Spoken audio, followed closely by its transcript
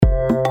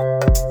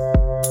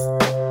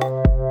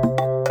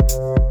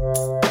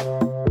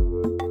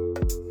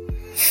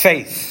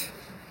Faith.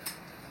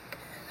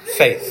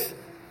 Faith.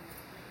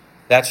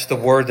 That's the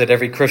word that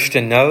every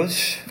Christian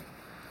knows.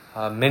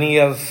 Many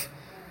of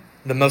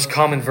the most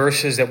common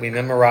verses that we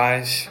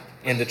memorize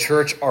in the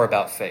church are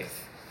about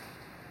faith.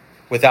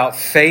 Without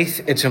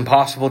faith, it's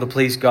impossible to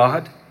please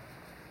God.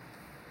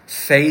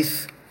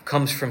 Faith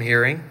comes from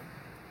hearing.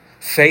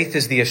 Faith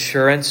is the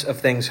assurance of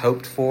things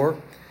hoped for,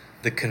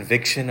 the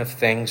conviction of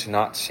things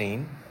not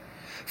seen.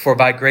 For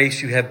by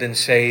grace you have been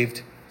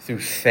saved through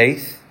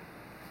faith.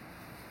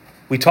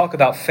 We talk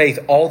about faith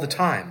all the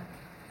time.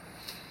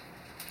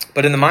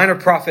 But in the minor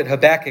prophet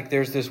Habakkuk,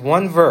 there's this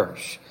one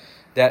verse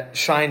that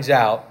shines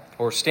out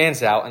or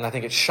stands out, and I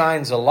think it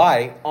shines a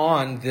light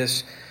on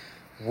this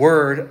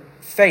word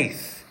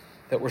faith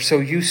that we're so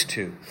used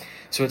to.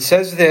 So it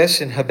says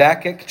this in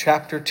Habakkuk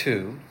chapter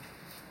 2,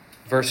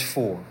 verse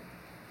 4.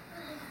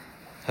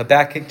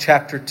 Habakkuk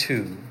chapter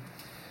 2,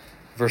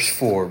 verse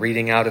 4,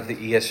 reading out of the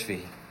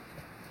ESV.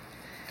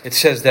 It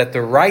says that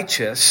the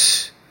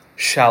righteous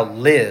shall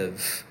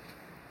live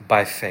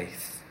by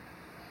faith.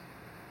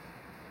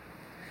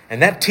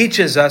 And that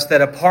teaches us that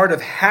a part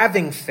of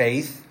having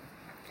faith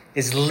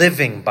is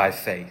living by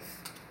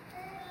faith.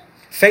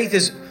 Faith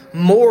is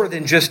more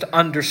than just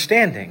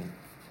understanding.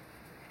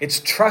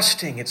 It's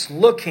trusting, it's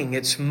looking,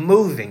 it's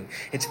moving,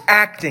 it's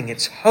acting,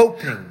 it's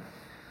hoping.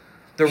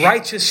 The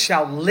righteous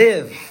shall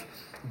live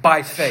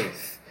by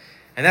faith.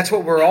 And that's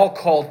what we're all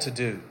called to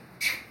do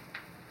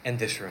in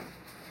this room.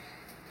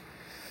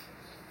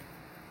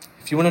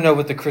 If you want to know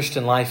what the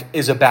Christian life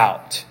is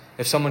about,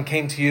 if someone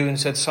came to you and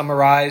said,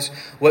 summarize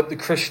what the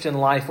Christian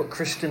life, what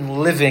Christian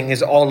living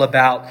is all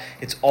about,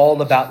 it's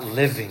all about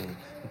living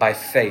by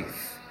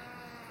faith.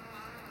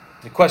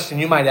 The question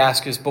you might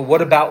ask is, but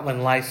what about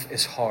when life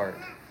is hard?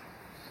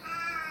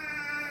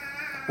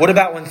 What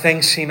about when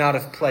things seem out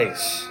of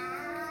place?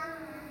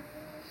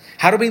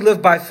 How do we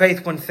live by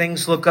faith when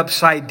things look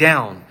upside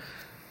down?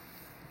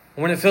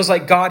 When it feels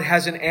like God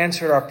hasn't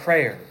answered our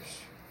prayers?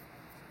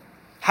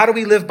 How do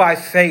we live by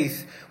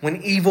faith when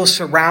evil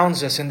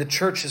surrounds us and the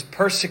church is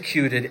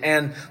persecuted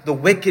and the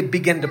wicked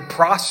begin to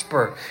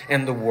prosper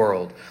in the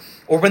world?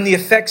 Or when the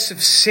effects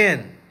of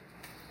sin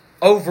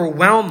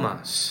overwhelm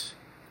us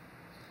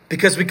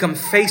because we come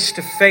face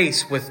to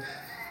face with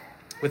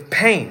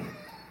pain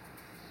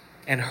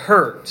and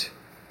hurt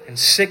and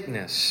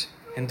sickness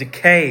and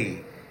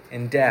decay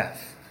and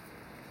death?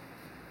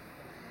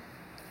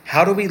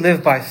 How do we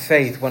live by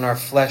faith when our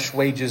flesh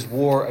wages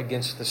war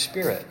against the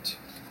Spirit?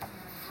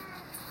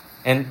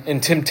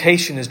 And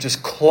temptation is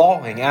just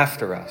clawing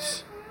after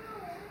us.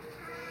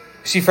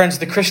 See, friends,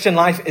 the Christian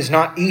life is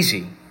not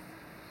easy.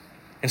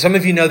 And some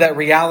of you know that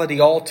reality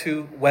all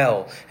too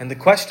well. And the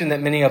question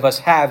that many of us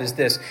have is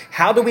this: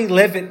 how do we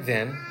live it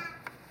then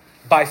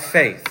by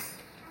faith?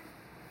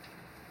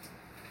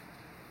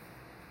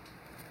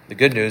 The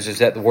good news is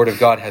that the Word of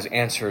God has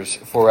answers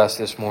for us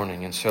this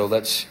morning. And so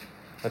let's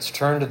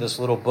turn to this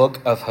little book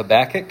of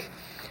Habakkuk.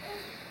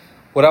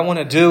 What I want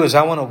to do is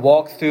I want to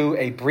walk through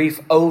a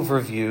brief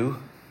overview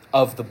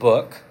of the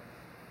book.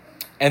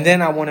 And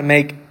then I want to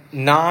make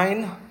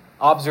 9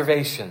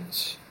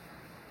 observations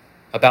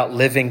about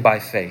living by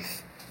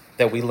faith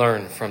that we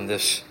learn from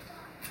this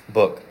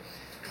book.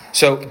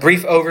 So,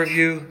 brief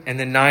overview and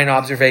then 9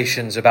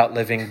 observations about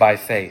living by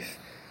faith.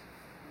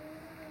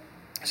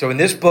 So in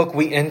this book,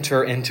 we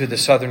enter into the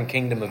southern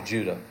kingdom of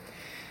Judah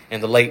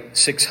in the late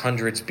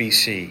 600s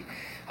BC.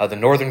 The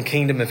northern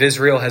kingdom of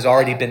Israel has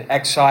already been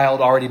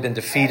exiled, already been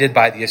defeated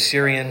by the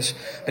Assyrians.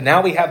 But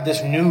now we have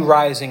this new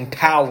rising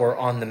power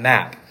on the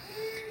map.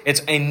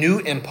 It's a new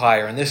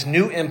empire, and this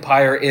new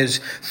empire is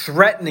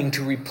threatening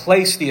to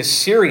replace the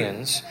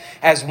Assyrians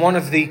as one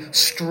of the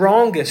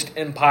strongest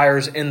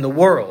empires in the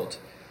world.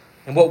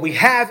 And what we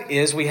have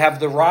is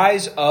the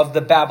rise of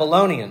the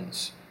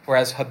Babylonians, or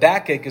as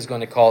Habakkuk is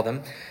going to call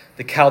them,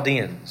 the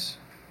Chaldeans.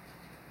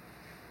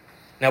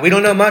 Now, we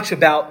don't know much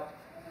about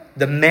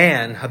the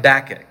man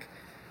Habakkuk,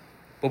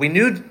 but we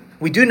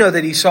do know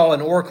that he saw an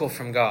oracle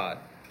from God.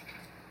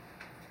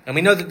 And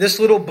we know that this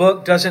little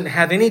book doesn't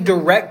have any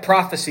direct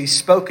prophecy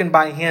spoken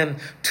by him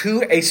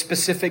to a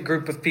specific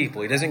group of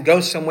people. He doesn't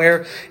go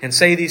somewhere and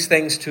say these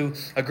things to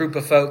a group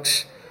of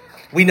folks.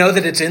 We know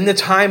that it's in the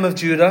time of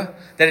Judah,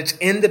 that it's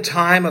in the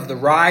time of the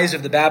rise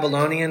of the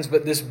Babylonians,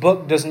 but this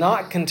book does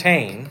not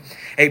contain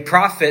a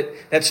prophet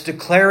that's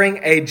declaring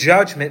a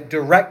judgment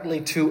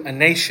directly to a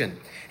nation.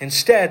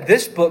 Instead,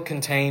 this book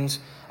contains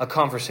a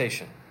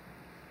conversation.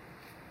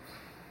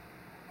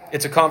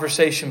 It's a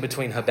conversation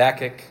between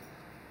Habakkuk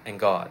and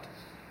God.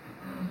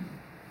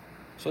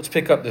 So let's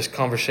pick up this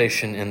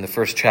conversation in the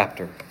first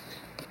chapter.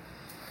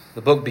 The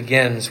book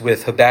begins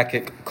with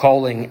Habakkuk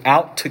calling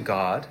out to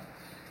God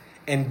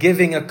and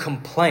giving a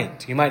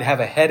complaint. You might have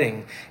a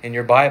heading in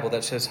your Bible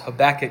that says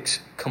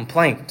Habakkuk's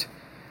complaint.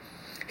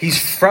 He's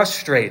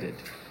frustrated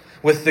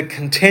with the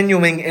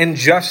continuing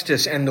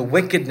injustice and the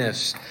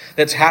wickedness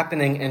that's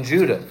happening in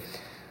Judah.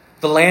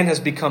 The land has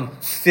become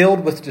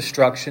filled with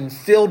destruction,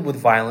 filled with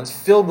violence,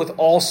 filled with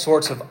all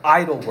sorts of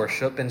idol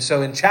worship. And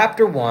so in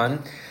chapter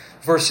 1,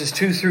 verses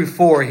 2 through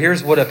 4,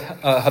 here's what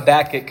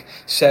Habakkuk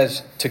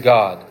says to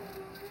God.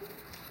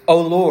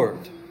 O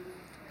Lord,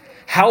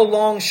 how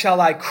long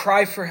shall I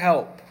cry for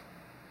help,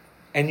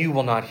 and you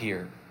will not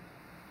hear?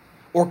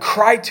 Or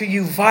cry to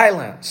you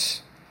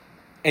violence,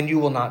 and you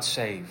will not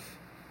save?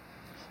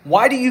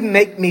 Why do you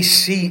make me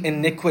see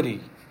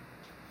iniquity?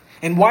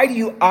 And why do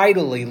you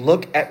idly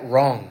look at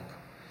wrong?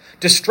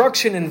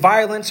 Destruction and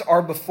violence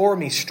are before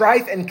me.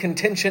 Strife and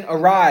contention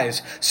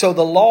arise. So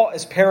the law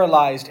is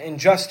paralyzed and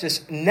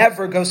justice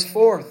never goes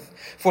forth.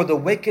 For the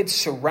wicked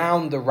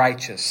surround the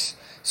righteous.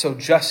 So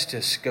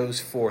justice goes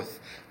forth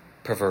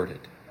perverted.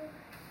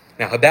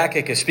 Now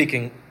Habakkuk is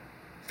speaking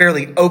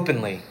fairly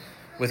openly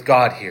with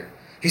God here.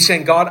 He's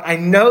saying, God, I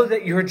know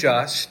that you're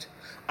just.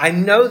 I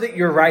know that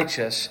you're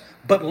righteous.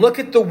 But look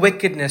at the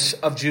wickedness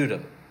of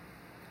Judah.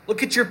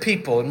 Look at your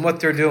people and what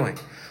they're doing.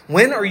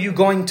 When are you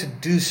going to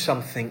do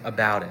something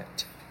about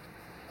it?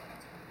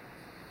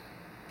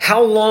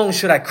 How long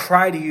should I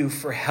cry to you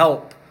for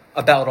help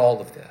about all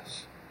of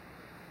this?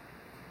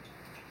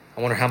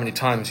 I wonder how many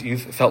times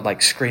you've felt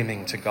like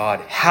screaming to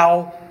God.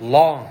 How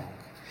long?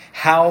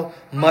 How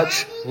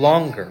much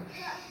longer?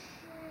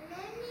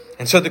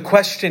 And so the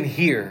question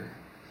here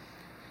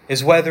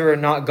is whether or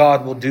not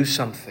God will do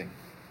something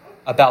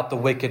about the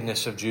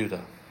wickedness of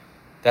Judah.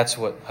 That's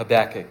what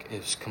Habakkuk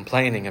is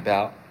complaining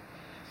about.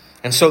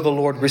 And so the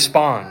Lord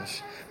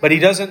responds. But he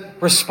doesn't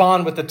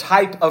respond with the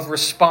type of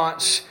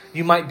response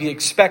you might be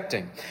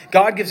expecting.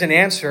 God gives an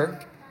answer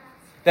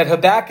that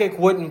Habakkuk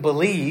wouldn't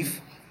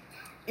believe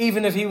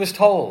even if he was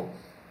told.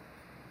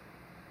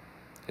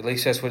 At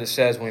least that's what it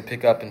says when we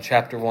pick up in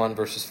chapter 1,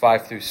 verses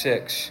 5 through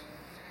 6.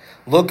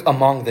 Look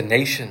among the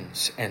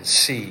nations and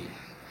see.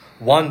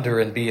 Wonder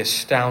and be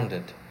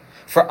astounded.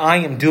 For I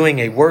am doing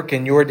a work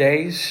in your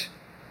days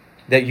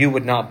that you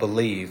would not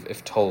believe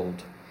if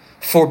told.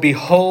 For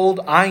behold,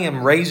 I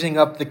am raising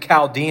up the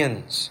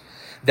Chaldeans,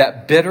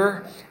 that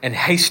bitter and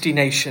hasty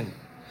nation,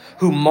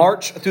 who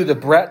march through the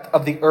breadth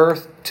of the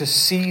earth to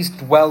seize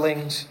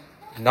dwellings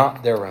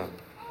not their own.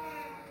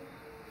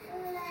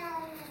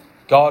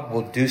 God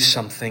will do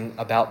something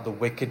about the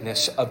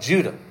wickedness of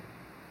Judah.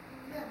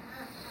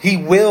 He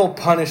will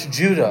punish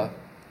Judah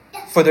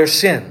for their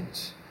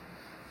sins,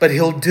 but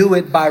he'll do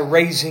it by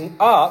raising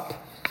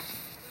up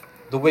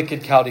the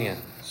wicked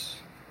Chaldeans.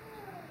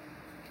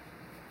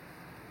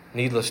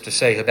 Needless to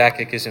say,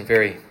 Habakkuk isn't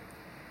very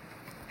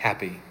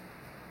happy.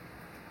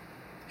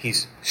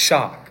 He's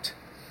shocked.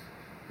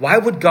 Why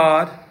would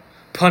God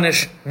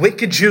punish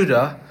wicked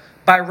Judah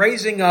by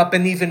raising up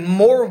an even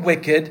more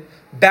wicked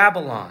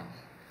Babylon?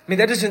 I mean,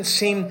 that doesn't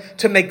seem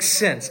to make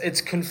sense. It's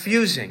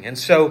confusing. And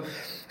so,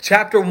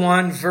 chapter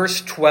 1,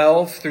 verse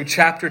 12 through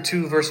chapter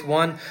 2, verse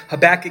 1,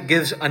 Habakkuk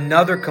gives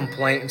another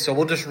complaint. And so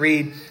we'll just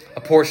read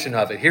a portion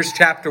of it. Here's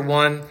chapter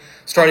 1,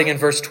 starting in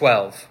verse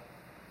 12.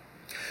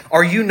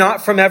 Are you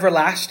not from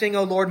everlasting,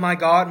 O Lord my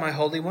God, my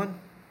Holy One?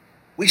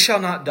 We shall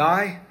not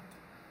die.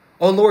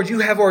 O Lord, you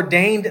have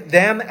ordained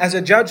them as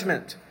a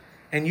judgment,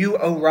 and you,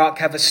 O rock,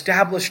 have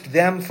established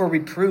them for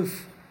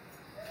reproof.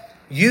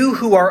 You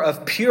who are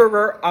of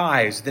purer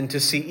eyes than to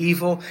see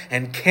evil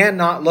and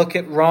cannot look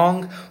at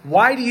wrong,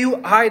 why do you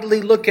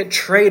idly look at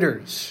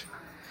traitors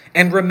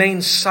and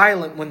remain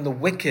silent when the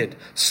wicked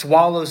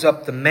swallows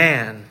up the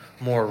man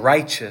more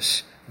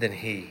righteous than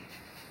he?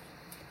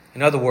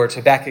 In other words,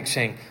 Habakkuk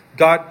saying,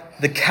 God,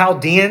 the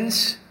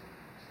Chaldeans,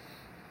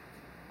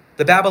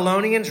 the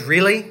Babylonians,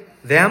 really?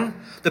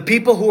 Them? The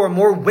people who are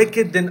more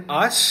wicked than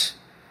us?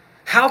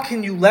 How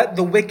can you let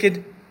the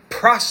wicked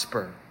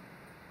prosper?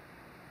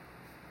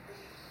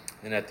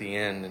 And at the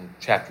end, in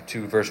chapter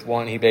 2, verse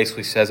 1, he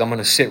basically says, I'm going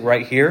to sit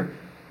right here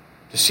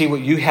to see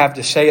what you have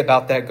to say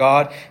about that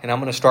God, and I'm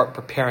going to start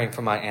preparing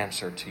for my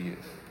answer to you.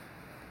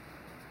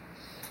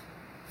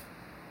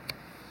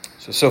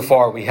 So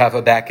far we have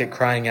Habakkuk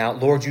crying out,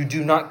 Lord, you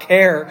do not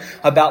care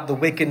about the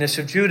wickedness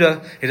of Judah.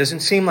 It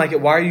doesn't seem like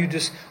it. Why are you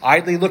just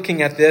idly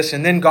looking at this?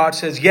 And then God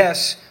says,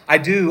 yes, I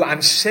do.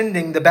 I'm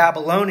sending the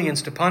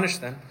Babylonians to punish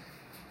them.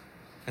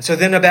 And so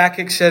then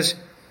Habakkuk says,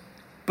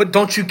 but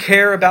don't you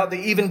care about the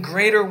even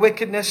greater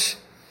wickedness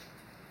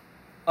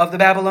of the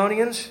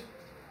Babylonians?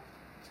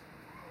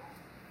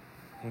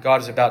 And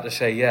God is about to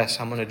say, yes,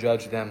 I'm going to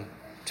judge them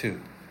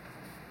too.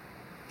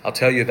 I'll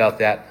tell you about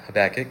that,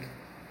 Habakkuk.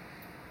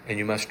 And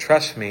you must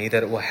trust me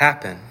that it will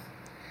happen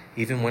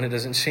even when it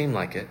doesn't seem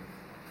like it.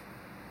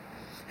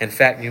 In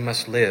fact, you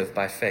must live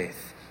by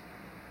faith.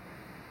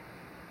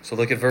 So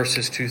look at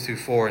verses 2 through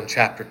 4 in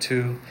chapter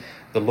 2.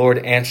 The Lord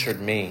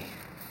answered me.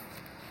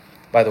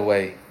 By the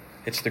way,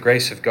 it's the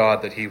grace of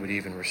God that he would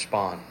even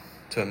respond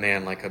to a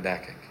man like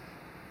Habakkuk.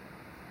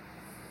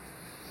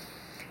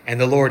 And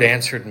the Lord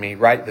answered me,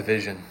 write the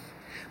vision,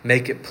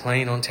 make it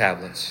plain on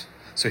tablets,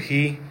 so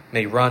he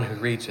may run who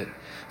reads it.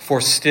 For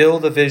still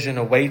the vision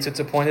awaits its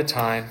appointed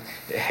time.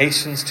 It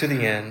hastens to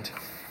the end.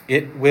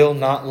 It will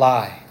not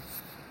lie.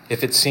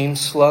 If it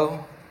seems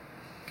slow,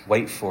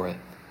 wait for it.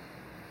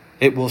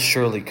 It will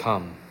surely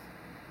come.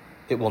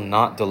 It will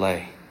not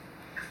delay.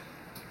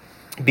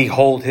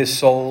 Behold, his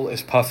soul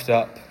is puffed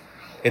up.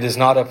 It is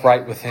not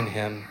upright within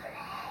him.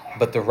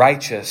 but the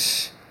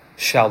righteous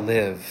shall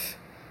live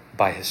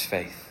by his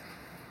faith.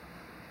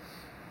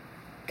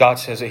 God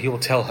says that he will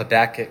tell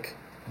Habakkuk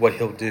what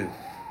he'll do.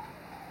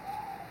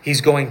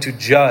 He's going to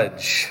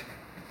judge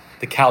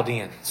the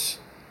Chaldeans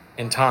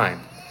in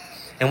time.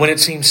 And when it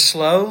seems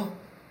slow,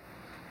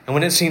 and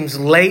when it seems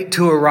late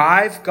to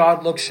arrive,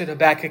 God looks at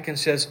Habakkuk and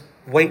says,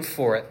 wait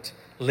for it.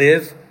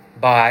 Live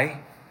by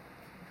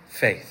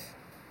faith.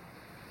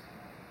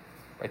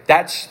 Right?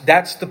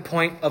 That's the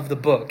point of the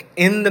book.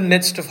 In the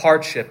midst of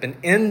hardship and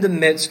in the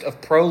midst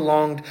of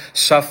prolonged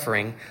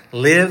suffering,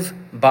 live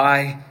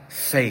by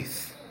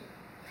faith.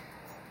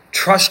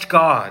 Trust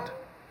God.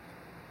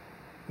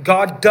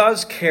 God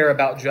does care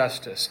about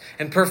justice,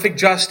 and perfect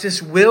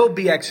justice will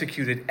be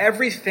executed.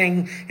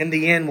 Everything in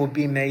the end will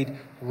be made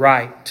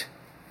right.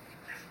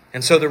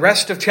 And so the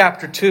rest of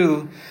chapter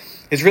 2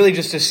 is really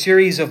just a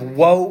series of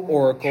woe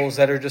oracles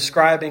that are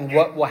describing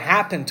what will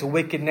happen to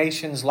wicked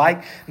nations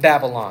like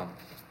Babylon.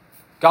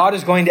 God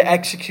is going to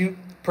execute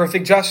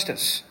perfect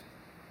justice.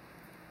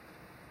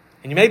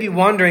 And you may be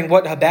wondering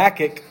what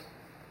Habakkuk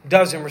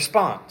does in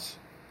response.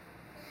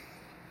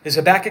 Is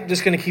Habakkuk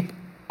just going to keep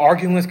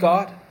arguing with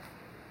God?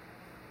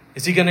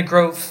 Is he going to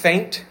grow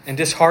faint and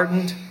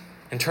disheartened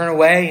and turn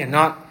away and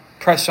not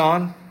press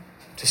on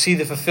to see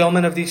the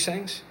fulfillment of these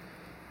things?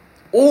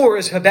 Or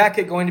is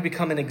Habakkuk going to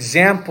become an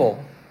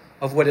example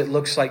of what it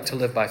looks like to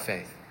live by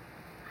faith?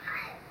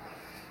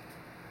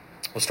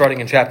 Well,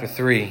 starting in chapter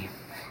 3,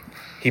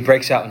 he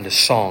breaks out into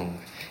song.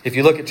 If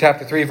you look at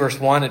chapter 3, verse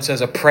 1, it says,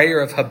 a prayer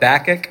of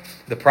Habakkuk,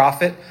 the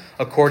prophet,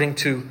 according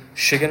to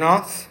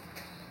Shigionoth.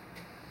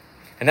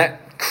 And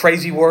that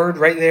crazy word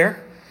right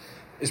there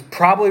is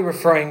probably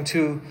referring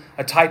to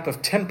a type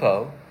of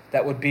tempo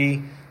that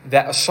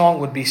a song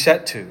would be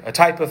set to, a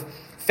type of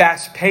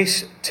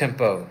fast-paced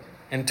tempo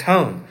and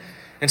tone.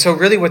 And so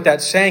really what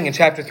that's saying in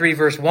chapter 3,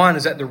 verse 1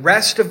 is that the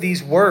rest of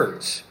these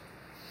words,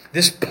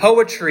 this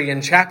poetry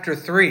in chapter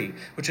 3,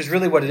 which is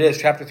really what it is,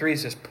 chapter 3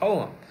 is this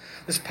poem.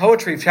 This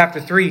poetry of chapter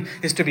 3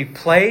 is to be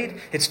played,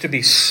 it's to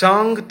be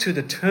sung to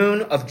the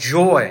tune of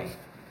joy.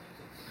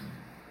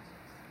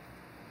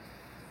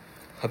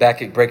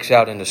 Habakkuk breaks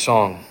out into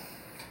song.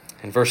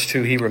 In verse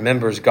 2, he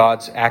remembers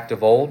God's act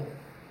of old.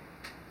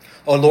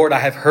 O Lord, I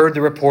have heard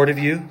the report of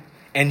you,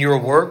 and your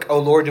work, O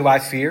Lord, do I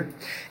fear.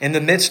 In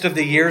the midst of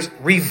the years,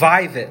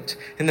 revive it.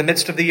 In the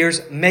midst of the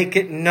years, make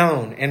it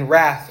known. In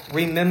wrath,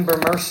 remember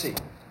mercy.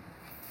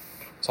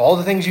 So all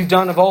the things you've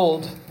done of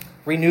old,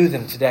 renew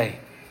them today.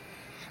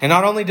 And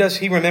not only does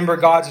he remember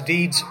God's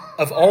deeds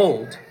of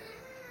old,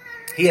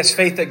 he has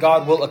faith that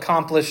God will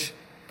accomplish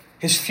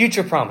his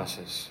future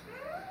promises.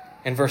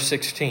 In verse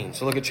 16.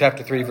 So look at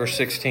chapter 3, verse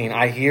 16.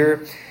 I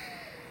hear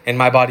and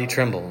my body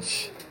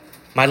trembles.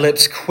 My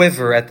lips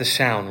quiver at the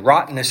sound.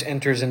 Rottenness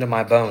enters into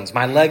my bones.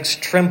 My legs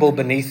tremble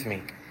beneath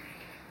me.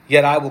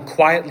 Yet I will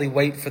quietly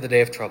wait for the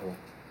day of trouble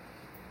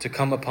to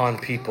come upon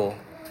people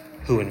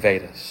who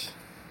invade us.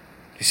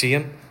 Do you see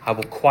him? I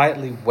will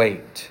quietly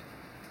wait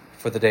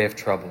for the day of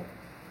trouble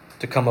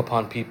to come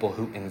upon people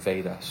who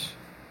invade us.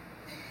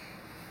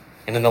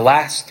 And in the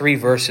last 3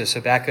 verses,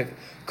 Habakkuk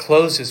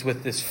closes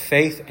with this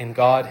faith in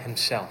God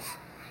himself.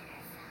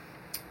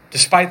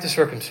 Despite the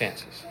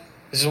circumstances.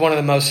 This is one of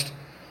the most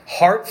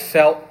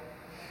heartfelt,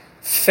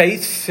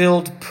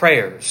 faith-filled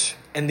prayers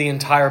in the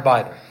entire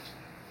Bible.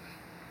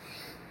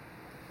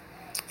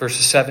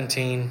 Verses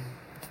 17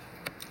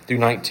 through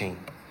 19.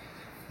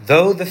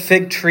 Though the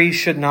fig tree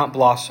should not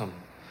blossom,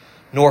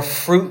 nor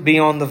fruit be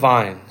on the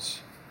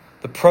vines,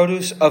 the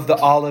produce of the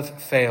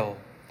olive fail,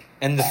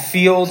 and the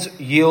fields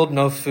yield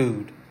no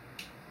food,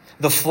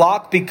 the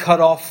flock be cut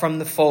off from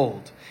the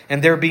fold,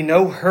 and there be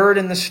no herd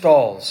in the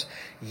stalls,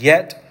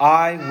 yet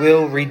I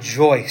will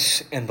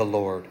rejoice in the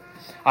Lord.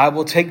 I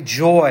will take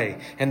joy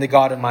in the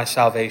God of my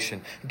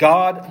salvation.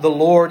 God, the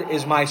Lord,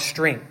 is my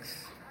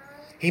strength.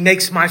 He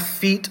makes my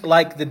feet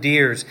like the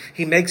deer's.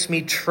 He makes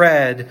me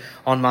tread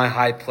on my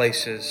high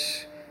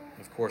places.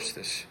 Of course,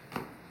 this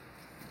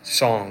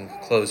song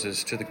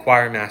closes to the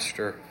choir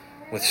master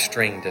with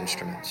stringed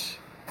instruments.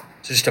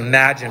 So just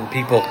imagine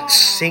people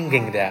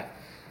singing that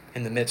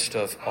in the midst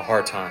of a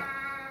hard time.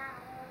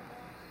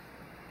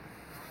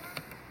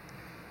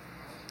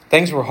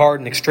 Things were hard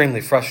and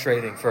extremely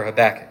frustrating for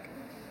Habakkuk.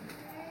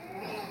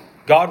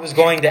 God was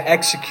going to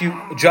execute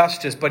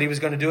justice, but he was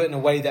going to do it in a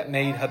way that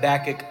made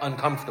Habakkuk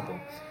uncomfortable.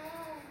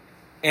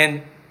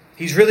 And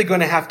he's really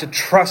going to have to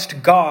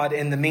trust God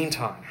in the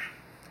meantime.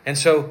 And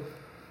so,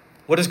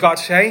 what does God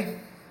say?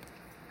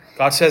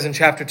 God says in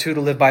chapter 2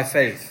 to live by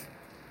faith.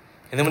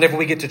 And then whenever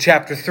we get to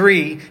chapter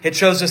 3, it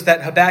shows us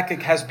that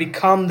Habakkuk has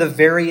become the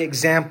very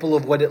example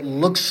of what it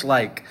looks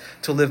like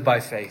to live by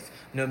faith,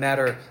 no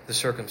matter the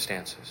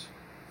circumstances.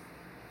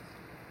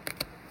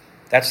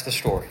 That's the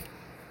story.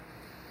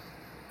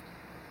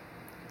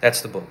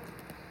 That's the book.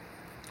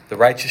 The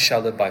righteous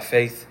shall live by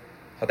faith.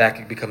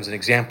 Habakkuk becomes an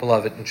example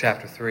of it in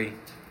chapter 3.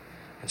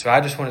 And so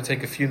I just want to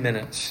take a few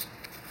minutes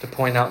to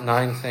point out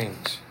 9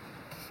 things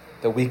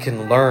that we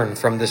can learn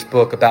from this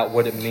book about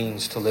what it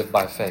means to live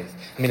by faith.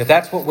 I mean, if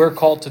that's what we're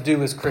called to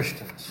do as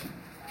Christians,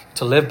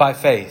 to live by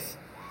faith,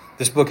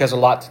 This book has a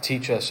lot to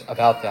teach us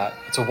about that.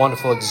 It's a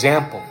wonderful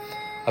example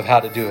of how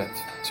to do it.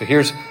 So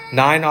here's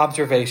 9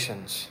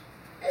 observations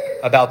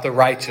about the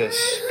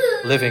righteous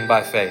living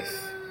by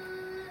faith.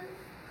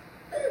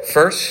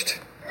 First,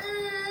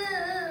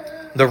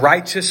 the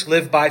righteous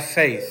live by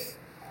faith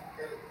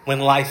when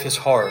life is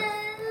hard.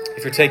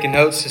 If you're taking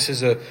notes, this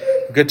is a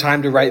good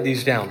time to write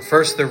these down.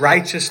 First, the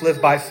righteous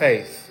live by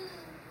faith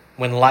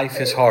when life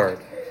is hard.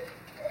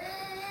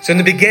 So in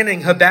the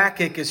beginning,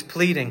 Habakkuk is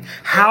pleading,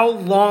 how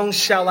long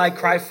shall I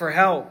cry for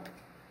help?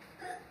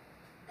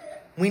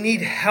 We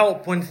need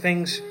help when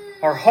things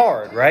are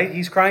hard, right?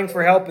 He's crying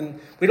for help, and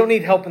we don't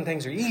need help when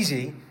things are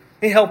easy.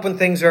 We need help when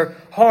things are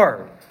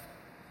hard.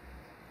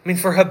 I mean,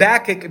 for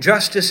Habakkuk,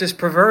 justice is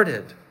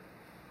perverted.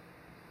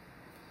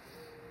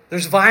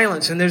 There's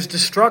violence and there's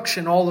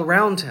destruction all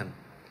around him.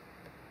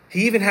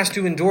 He even has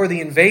to endure the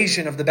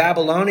invasion of the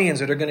Babylonians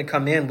that are going to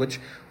come in,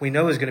 which we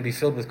know is going to be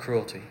filled with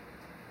cruelty.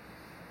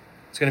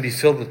 It's going to be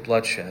filled with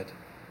bloodshed.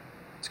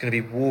 It's going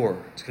to be war.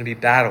 It's going to be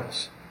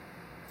battles.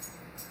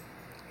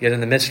 Yet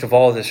in the midst of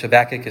all of this,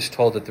 Habakkuk is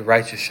told that the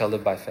righteous shall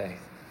live by faith.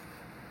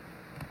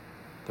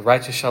 The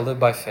righteous shall live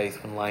by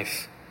faith when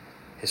life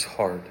is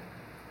hard.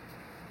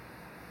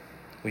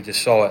 We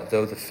just saw it,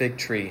 though the fig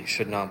tree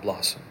should not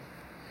blossom,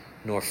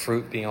 nor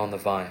fruit be on the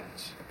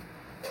vines.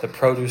 The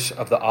produce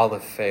of the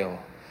olive fail,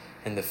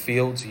 and the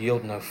fields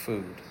yield no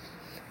food.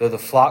 Though the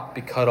flock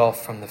be cut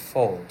off from the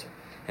fold,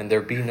 and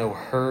there be no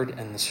herd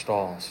in the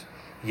stalls,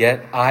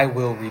 yet I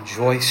will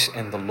rejoice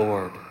in the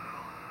Lord.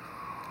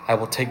 I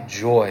will take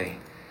joy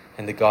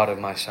in the God of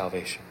my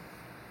salvation.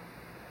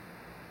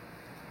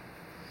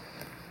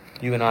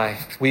 You and I,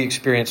 we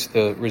experience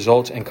the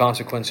results and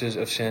consequences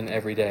of sin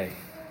every day.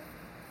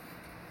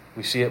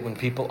 We see it when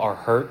people are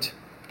hurt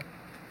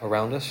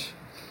around us.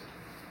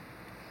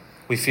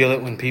 We feel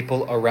it when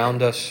people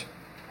around us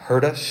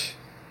hurt us.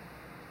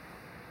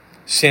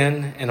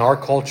 Sin in our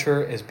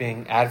culture is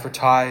being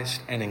advertised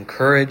and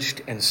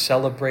encouraged and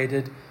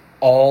celebrated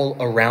all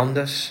around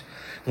us.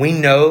 We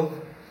know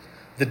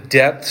the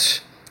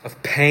depths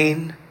of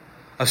pain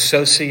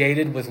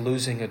associated with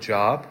losing a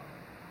job,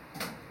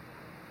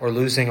 or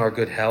losing our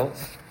good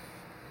health,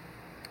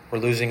 or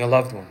losing a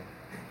loved one.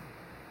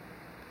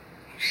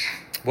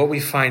 What we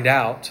find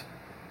out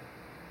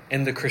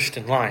in the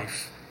Christian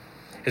life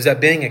is that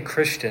being a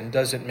Christian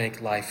doesn't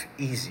make life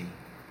easy.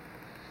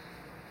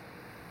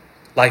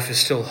 Life is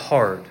still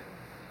hard.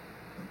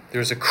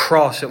 There's a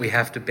cross that we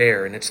have to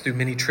bear, and it's through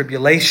many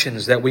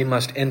tribulations that we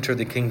must enter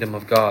the kingdom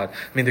of God.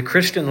 I mean, the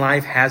Christian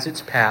life has its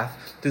path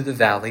through the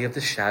valley of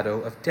the shadow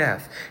of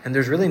death, and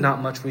there's really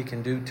not much we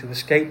can do to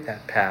escape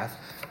that path,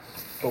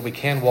 but we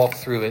can walk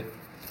through it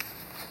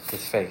with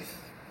faith.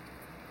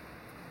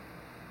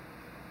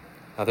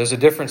 Now, there's a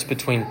difference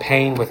between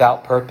pain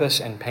without purpose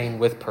and pain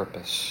with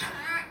purpose.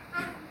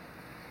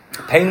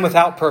 Pain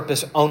without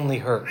purpose only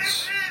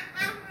hurts.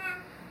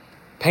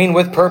 Pain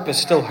with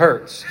purpose still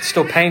hurts. It's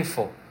still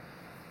painful,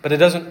 but it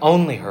doesn't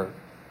only hurt.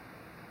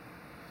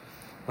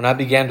 When I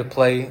began to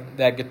play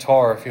that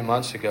guitar a few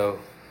months ago,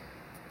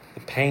 the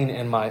pain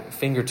in my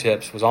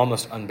fingertips was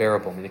almost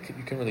unbearable. I mean, you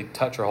couldn't really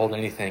touch or hold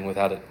anything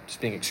without it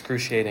just being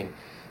excruciating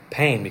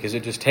pain, because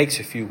it just takes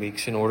a few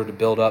weeks in order to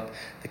build up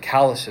the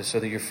calluses so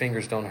that your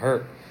fingers don't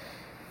hurt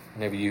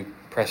whenever you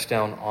press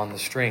down on the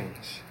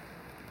strings.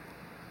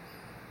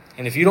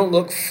 And if you don't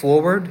look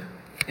forward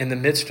in the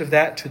midst of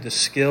that to the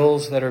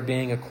skills that are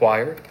being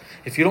acquired,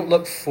 if you don't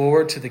look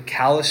forward to the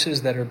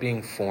calluses that are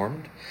being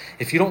formed,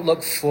 if you don't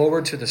look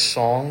forward to the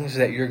songs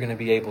that you're going to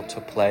be able to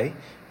play,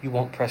 you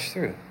won't press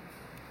through.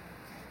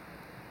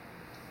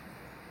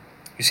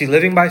 You see,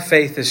 living by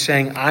faith is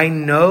saying, I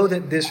know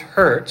that this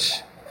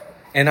hurts,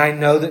 and I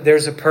know that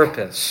there's a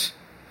purpose.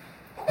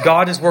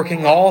 God is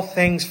working all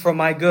things for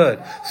my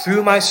good.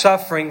 Through my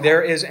suffering,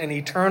 there is an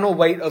eternal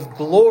weight of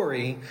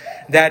glory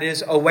that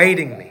is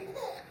awaiting me.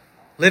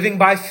 Living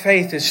by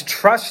faith is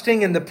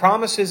trusting in the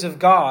promises of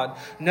God,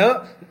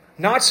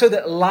 not so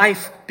that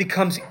life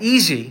becomes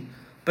easy,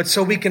 but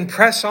so we can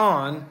press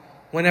on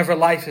whenever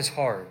life is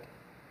hard.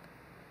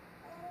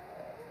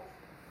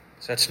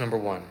 So that's number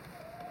one.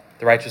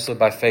 The righteous live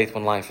by faith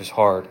when life is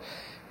hard.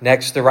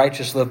 Next, the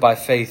righteous live by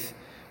faith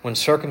when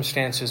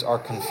circumstances are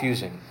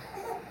confusing.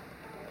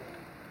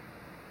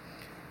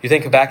 You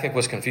think Habakkuk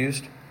was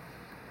confused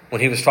when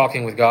he was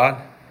talking with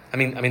God? I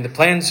mean, the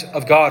plans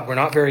of God were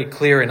not very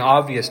clear and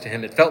obvious to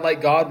him. It felt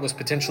like God was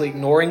potentially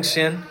ignoring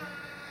sin.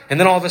 And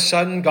then all of a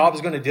sudden, God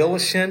was going to deal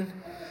with sin.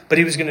 But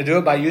he was going to do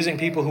it by using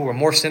people who were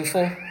more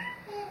sinful.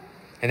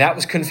 And that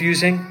was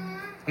confusing.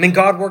 I mean,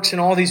 God works in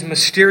all these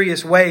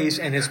mysterious ways.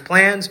 And his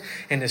plans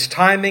and his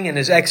timing and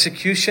his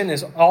execution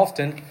is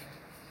often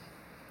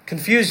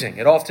confusing.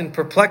 It often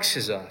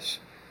perplexes us.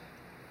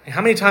 And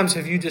how many times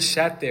have you just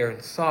sat there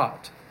and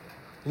thought,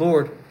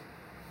 Lord,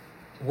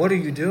 what are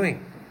you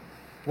doing?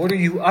 What are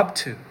you up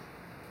to?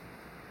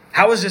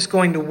 How is this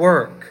going to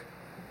work?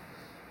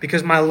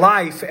 Because my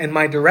life and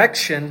my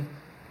direction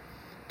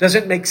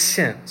doesn't make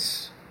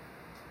sense.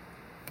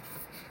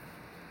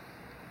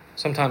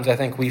 Sometimes I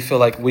think we feel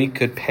like we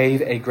could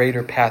pave a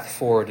greater path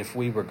forward if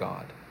we were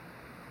God.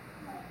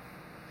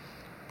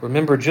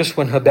 Remember, just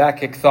when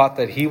Habakkuk thought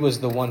that he was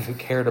the one who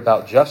cared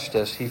about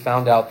justice, he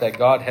found out that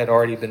God had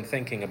already been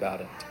thinking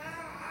about it.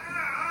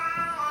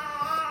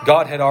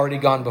 God had already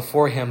gone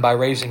before him by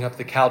raising up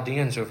the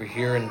Chaldeans over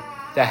here, and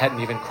that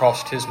hadn't even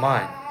crossed his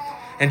mind.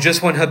 And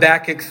just when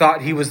Habakkuk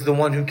thought he was the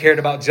one who cared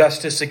about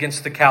justice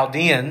against the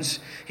Chaldeans,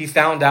 he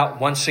found out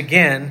once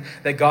again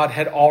that God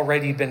had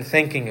already been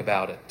thinking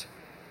about it.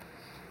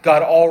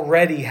 God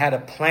already had a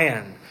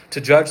plan to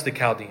judge the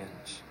Chaldeans.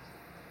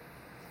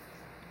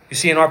 You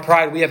see, in our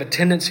pride, we have a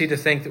tendency to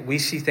think that we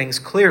see things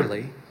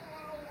clearly.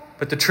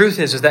 But the truth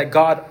is that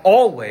God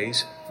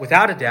always,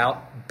 without a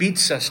doubt,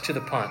 beats us to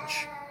the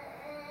punch.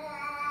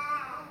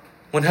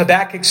 When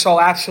Habakkuk saw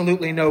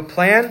absolutely no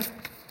plan,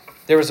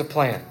 there was a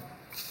plan.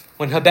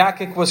 When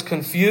Habakkuk was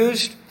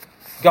confused,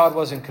 God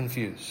wasn't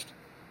confused.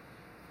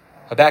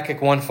 Habakkuk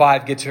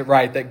 1:5 gets it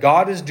right, that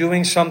God is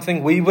doing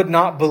something we would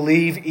not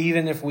believe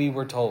even if we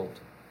were told.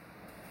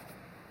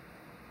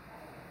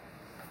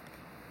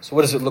 So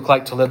what does it look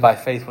like to live by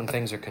faith when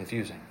things are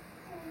confusing?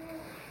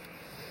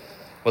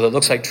 Well, it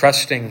looks like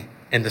trusting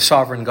in the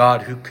sovereign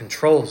God who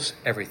controls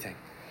everything.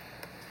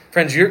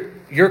 Friends,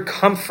 your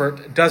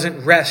comfort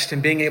doesn't rest in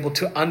being able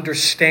to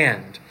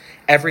understand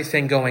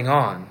everything going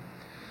on.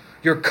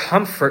 Your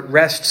comfort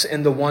rests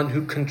in the one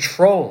who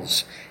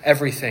controls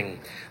everything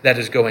that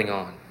is going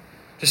on.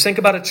 Just think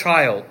about a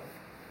child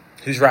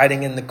who's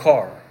riding in the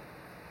car.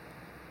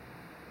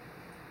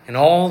 And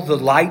all the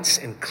lights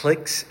and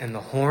clicks and the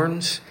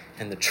horns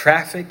and the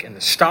traffic and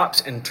the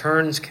stops and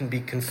turns can be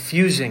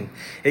confusing.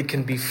 It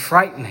can be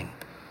frightening.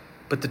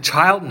 But the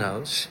child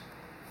knows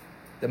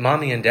that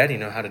mommy and daddy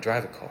know how to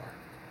drive a car.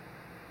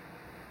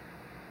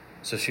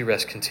 So she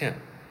rests content.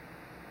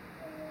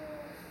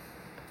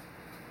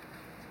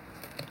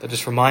 That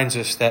just reminds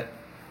us that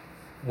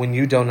when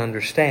you don't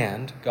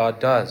understand, God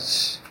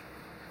does.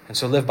 And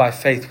so live by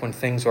faith when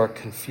things are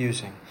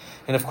confusing.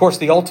 And of course,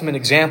 the ultimate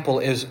example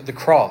is the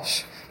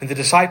cross. And the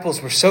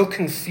disciples were so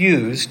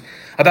confused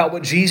about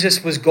what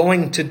Jesus was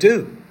going to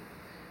do.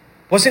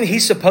 Wasn't he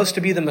supposed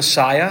to be the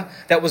Messiah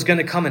that was going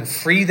to come and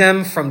free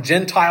them from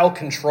Gentile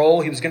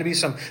control? He was going to be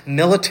some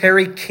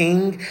military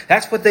king.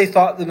 That's what they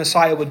thought the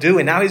Messiah would do.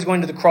 And now he's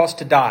going to the cross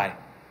to die.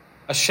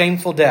 A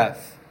shameful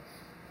death.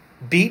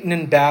 Beaten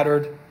and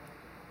battered.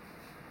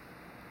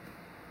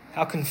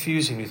 How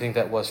confusing do you think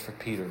that was for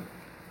Peter?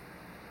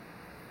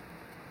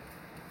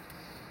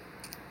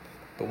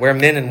 But where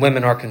men and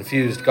women are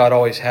confused, God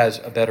always has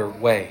a better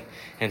way.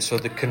 And so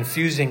the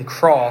confusing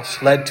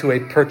cross led to a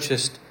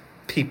purchased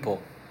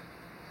people.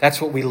 That's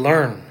what we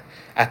learn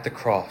at the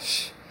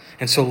cross.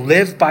 And so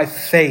live by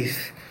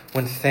faith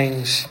when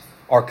things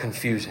are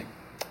confusing.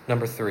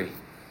 Number 3.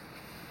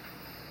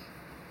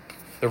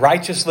 The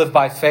righteous live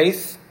by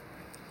faith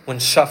when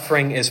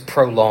suffering is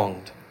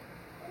prolonged.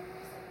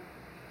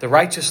 The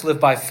righteous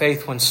live by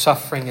faith when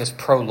suffering is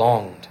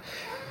prolonged.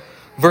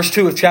 Verse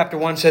 2 of chapter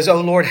 1 says,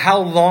 "O Lord, how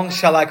long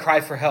shall I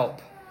cry for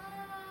help?"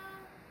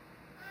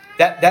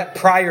 That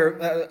prayer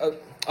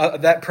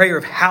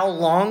of how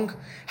long,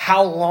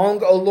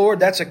 O Lord,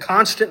 that's a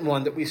constant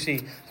one that we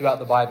see throughout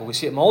the Bible. We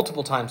see it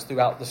multiple times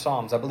throughout the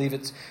Psalms. I believe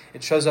it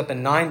shows up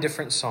in 9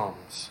 different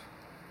Psalms.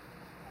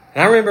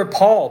 And I remember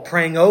Paul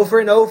praying over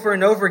and over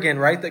and over again,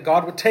 right, that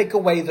God would take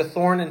away the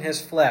thorn in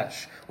his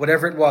flesh,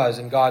 whatever it was,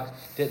 and God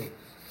didn't.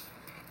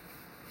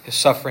 His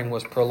suffering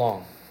was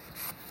prolonged.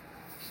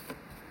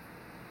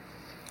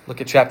 Look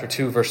at chapter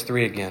 2, verse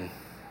 3 again.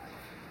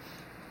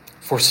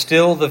 "For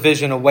still the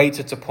vision awaits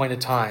its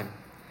appointed time.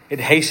 It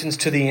hastens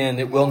to the end,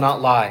 it will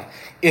not lie.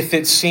 If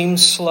it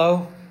seems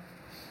slow,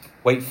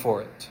 wait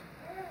for it.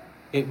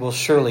 It will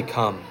surely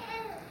come.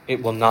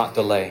 It will not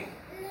delay."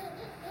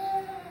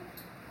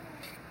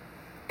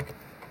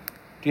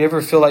 Do you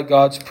ever feel like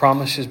God's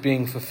promise is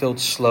being fulfilled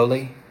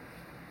slowly?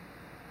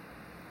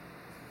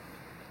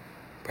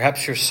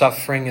 Perhaps your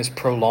suffering is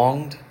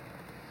prolonged.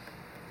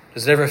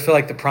 Does it ever feel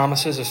like the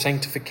promises of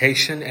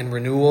sanctification and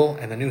renewal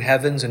and the new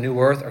heavens and new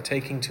earth are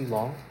taking too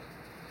long?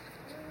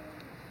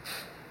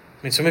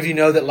 I mean, some of you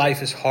know that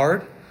life is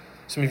hard.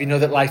 Some of you know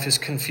that life is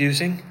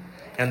confusing.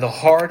 And the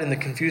hard and the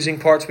confusing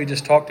parts we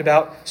just talked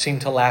about seem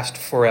to last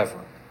forever.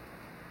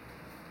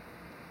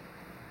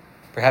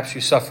 Perhaps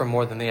you suffer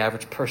more than the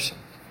average person.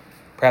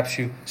 Perhaps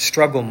you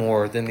struggle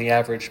more than the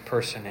average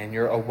person. And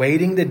you're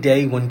awaiting the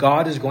day when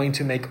God is going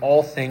to make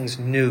all things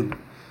new.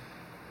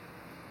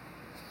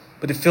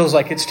 But it feels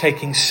like it's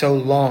taking so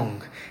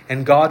long.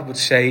 And God would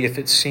say, if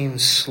it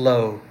seems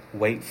slow,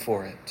 wait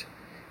for it.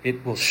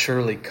 It will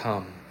surely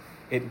come.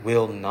 It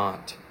will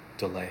not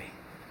delay.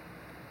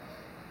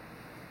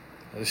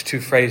 There's 2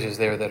 phrases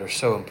there that are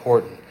so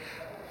important.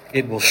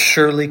 It will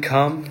surely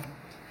come,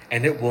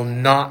 and it will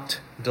not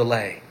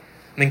delay.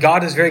 I mean,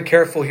 God is very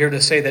careful here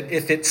to say that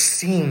if it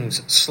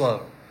seems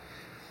slow.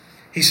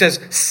 He says,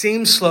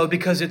 seems slow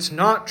because it's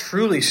not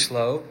truly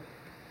slow.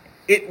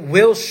 It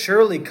will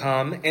surely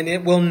come, and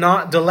it will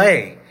not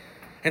delay.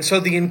 And so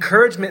the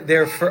encouragement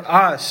there for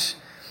us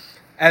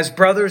as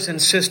brothers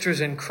and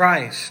sisters in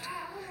Christ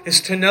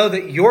is to know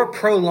that your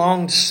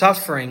prolonged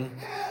suffering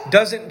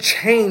doesn't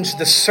change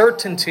the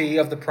certainty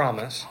of the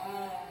promise.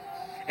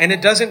 And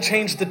it doesn't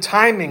change the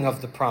timing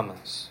of the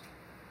promise.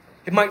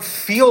 It might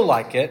feel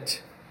like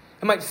it.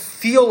 It might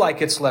feel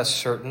like it's less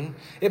certain.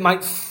 It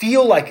might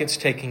feel like it's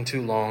taking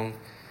too long.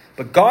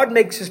 But God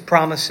makes His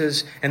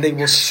promises, and they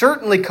will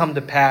certainly come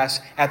to pass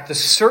at the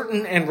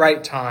certain and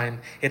right time.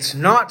 It's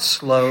not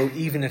slow,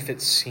 even if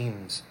it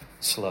seems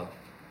slow.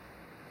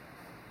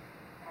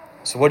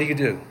 So what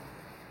do?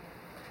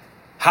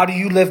 How do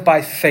you live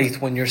by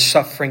faith when your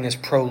suffering is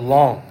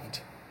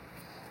prolonged?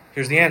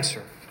 Here's the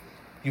answer.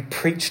 You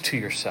preach to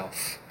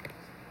yourself.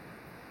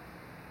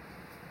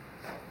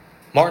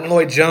 Martin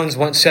Lloyd-Jones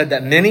once said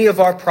that many of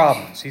our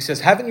problems, he says,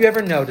 haven't you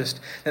ever noticed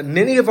that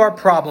many of our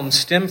problems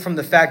stem from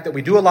the fact that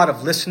we do a lot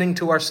of listening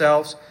to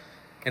ourselves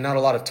and not a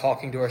lot of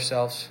talking to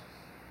ourselves?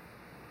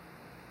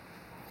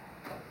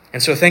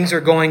 And so things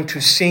are going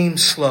to seem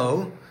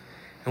slow.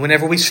 And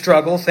whenever we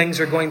struggle,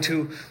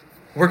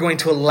 we're going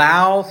to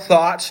allow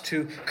thoughts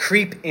to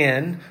creep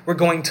in. We're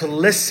going to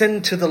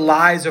listen to the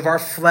lies of our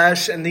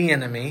flesh and the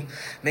enemy.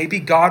 Maybe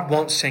God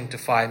won't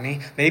sanctify me.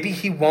 Maybe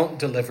He won't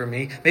deliver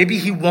me. Maybe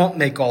He won't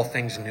make all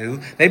things new.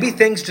 Maybe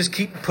things just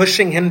keep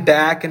pushing Him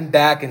back and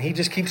back, and He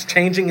just keeps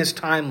changing His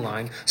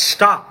timeline.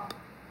 Stop.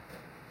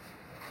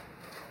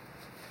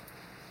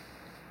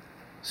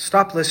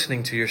 Stop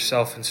listening to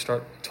yourself and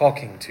start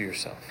talking to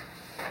yourself.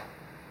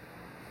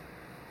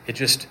 It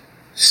just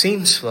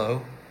seems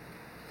slow,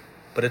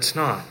 but it's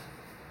not.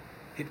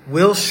 It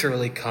will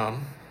surely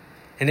come,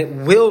 and it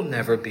will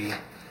never be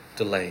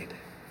delayed.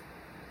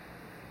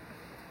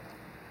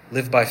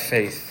 Live by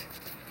faith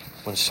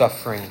when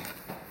suffering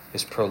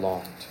is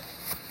prolonged.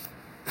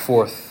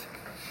 Fourth,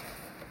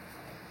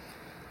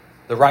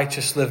 the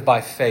righteous live by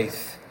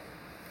faith,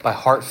 by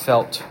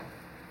heartfelt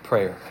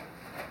prayer.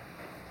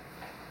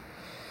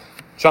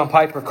 John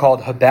Piper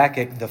called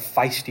Habakkuk the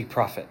feisty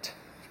prophet.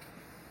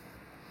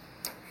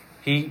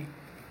 He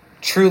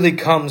truly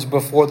comes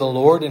before the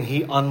Lord and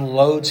he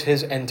unloads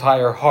his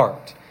entire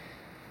heart.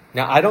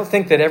 Now, I don't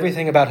think that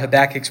everything about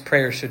Habakkuk's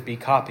prayer should be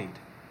copied.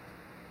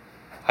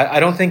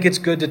 I don't think it's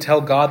good to tell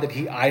God that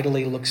he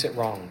idly looks it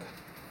wrong,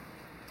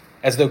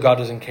 as though God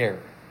doesn't care.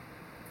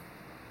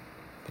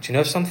 But you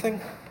know something?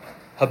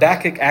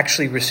 Habakkuk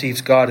actually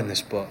receives God in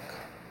this book.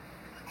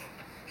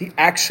 He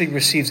actually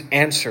receives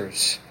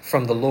answers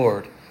from the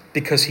Lord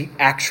because he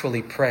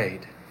actually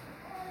prayed.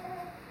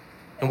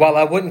 And while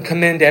I wouldn't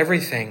commend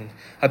everything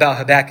about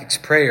Habakkuk's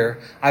prayer,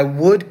 I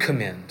would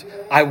commend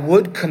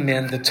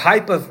the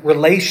type of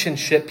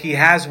relationship he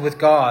has with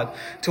God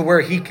to where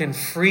he can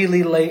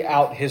freely lay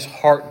out his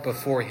heart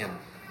before him.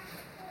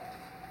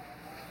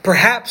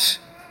 Perhaps,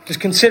 just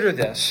consider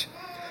this,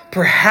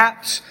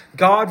 perhaps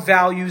God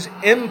values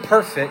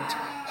imperfect,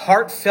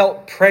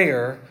 heartfelt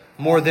prayer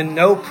more than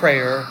no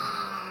prayer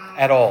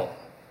at all.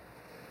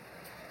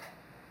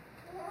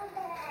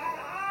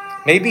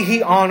 Maybe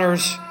he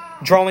honors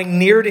drawing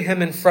near to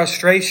him in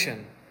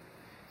frustration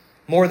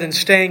more than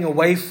staying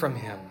away from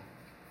him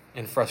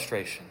in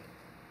frustration.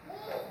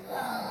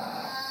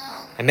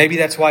 And maybe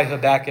that's why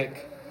Habakkuk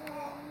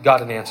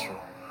got an answer.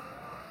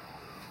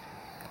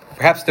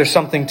 Perhaps there's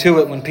something to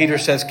it when Peter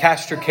says,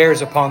 "Cast your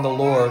cares upon the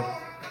Lord,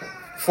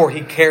 for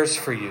He cares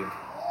for you."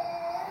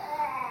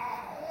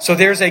 So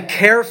there's a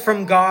care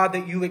from God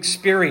that you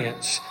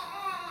experience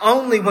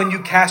only when you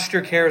cast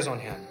your cares on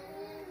Him.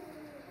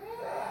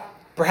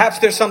 Perhaps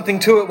there's something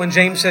to it when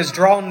James says,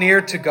 "Draw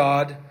near to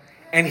God,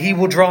 and He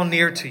will draw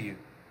near to you."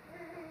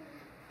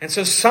 And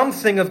so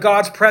something of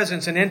God's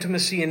presence and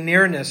intimacy and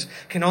nearness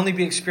can only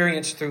be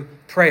experienced through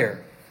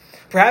prayer.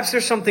 Perhaps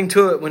there's something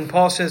to it when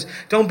Paul says,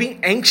 "Don't be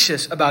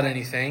anxious about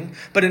anything,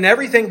 but in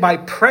everything by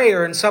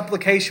prayer and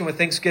supplication with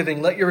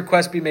thanksgiving, let your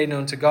requests be made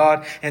known to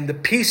God, and the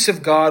peace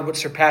of God, which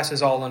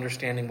surpasses all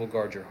understanding, will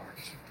guard your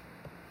hearts."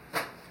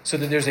 So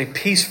that there's a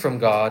peace from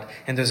God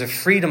and there's a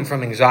freedom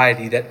from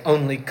anxiety that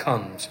only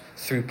comes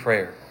through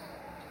prayer.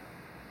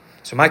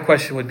 So my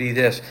question would be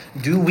this: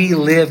 do we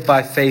live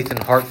by faith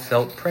and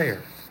heartfelt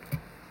prayer?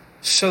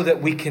 So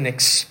that we can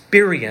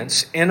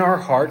experience in our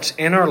hearts,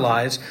 in our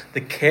lives,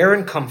 the care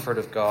and comfort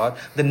of God,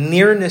 the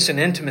nearness and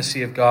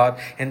intimacy of God,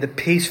 and the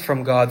peace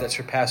from God that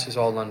surpasses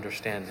all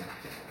understanding.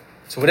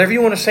 So whatever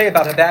you want to say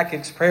about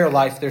Habakkuk's prayer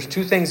life, there's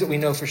two things that we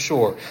know for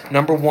sure.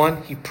 Number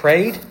one, he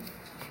prayed.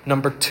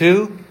 Number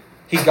two,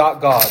 he got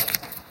God.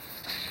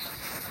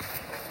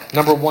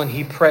 Number one,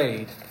 he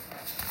prayed.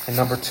 And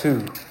number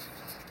two,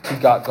 he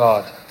got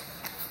God.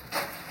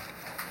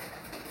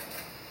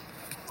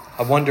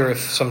 I wonder if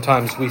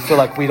sometimes we feel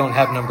like we don't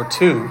have number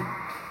two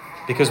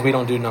because we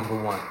don't do number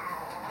one.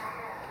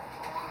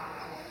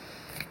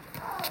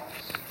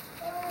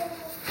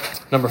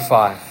 Number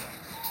 5.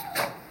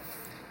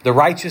 The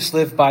righteous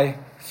live by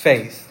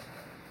faith,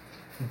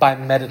 by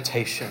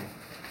meditation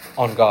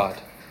on God.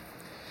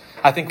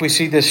 I think we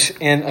see this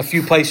in a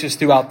few places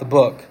throughout the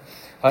book.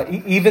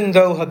 Even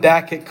though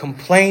Habakkuk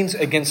complains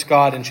against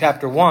God in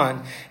chapter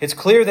 1, it's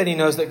clear that he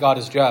knows that God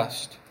is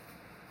just.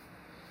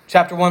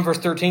 Chapter 1 verse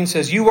 13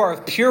 says, "You are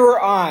of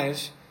purer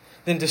eyes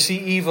than to see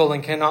evil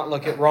and cannot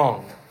look at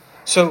wrong."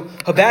 So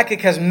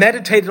Habakkuk has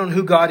meditated on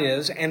who God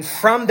is, and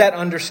from that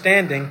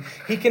understanding,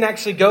 he can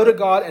actually go to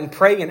God and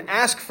pray and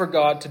ask for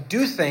God to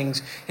do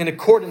things in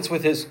accordance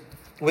with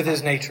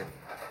his nature.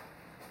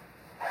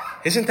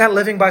 Isn't that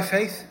living by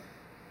faith?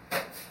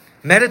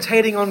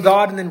 Meditating on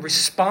God and then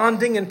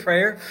responding in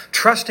prayer,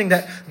 trusting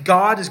that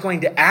God is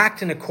going to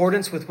act in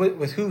accordance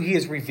with who He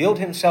has revealed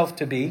Himself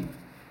to be.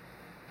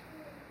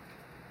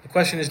 The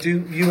question is,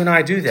 do you and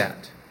I do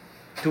that?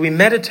 Do we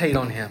meditate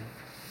on Him?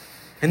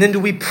 And then do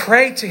we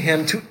pray to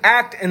Him to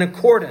act in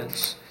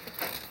accordance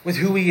with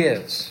who He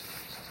is?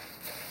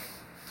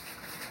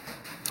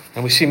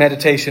 And we see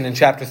meditation in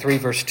chapter 3,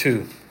 verse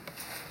 2.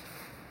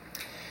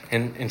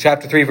 And in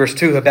chapter 3, verse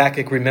 2,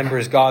 Habakkuk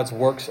remembers God's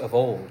works of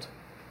old.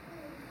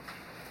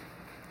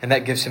 And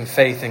that gives him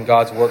faith in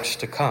God's works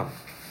to come.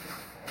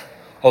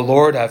 O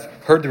Lord, I've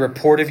heard the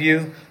report of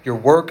you. Your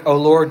work, O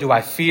Lord, do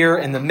I fear.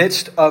 In the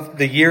midst of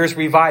the years,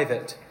 revive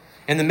it.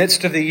 In the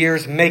midst of the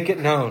years, make it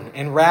known.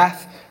 In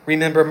wrath,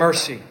 remember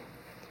mercy.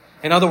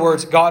 In other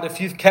words, God,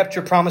 if you've kept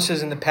your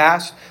promises in the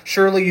past,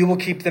 surely you will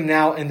keep them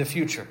now in the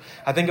future.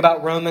 I think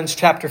about Romans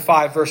chapter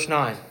 5, verse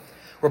 9,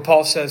 where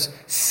Paul says,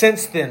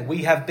 since then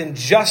we have been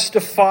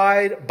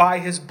justified by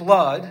His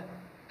blood,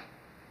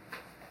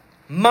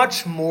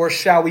 much more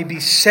shall we be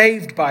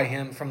saved by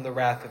Him from the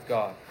wrath of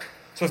God.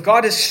 So if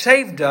God has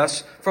saved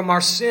us from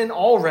our sin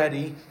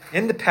already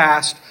in the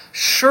past,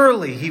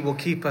 surely He will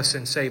keep us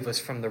and save us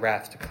from the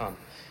wrath to come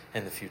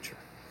in the future.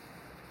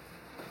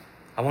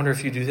 I wonder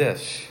if you do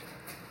this.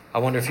 I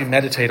wonder if you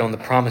meditate on the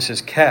promises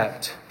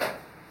kept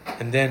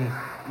and then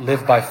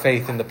live by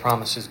faith in the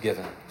promises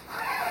given.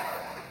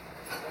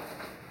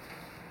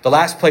 The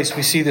last place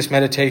we see this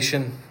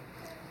meditation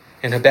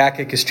in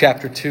Habakkuk is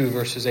chapter 2,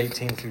 verses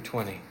 18 through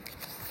 20.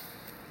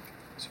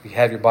 So if you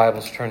have your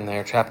Bibles, turn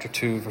there. Chapter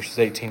 2, verses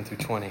 18 through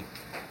 20.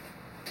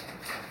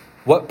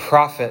 What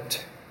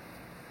profit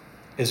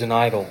is an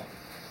idol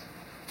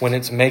when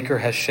its maker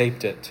has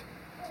shaped it?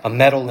 A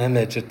metal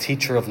image, a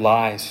teacher of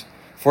lies.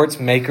 For its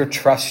maker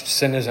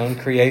trusts in his own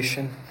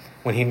creation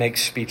when he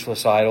makes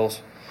speechless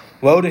idols.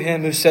 Woe to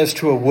him who says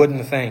to a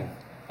wooden thing,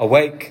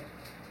 awake,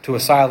 to a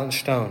silent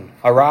stone,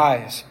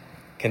 arise.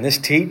 Can this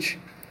teach?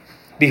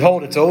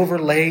 Behold, it's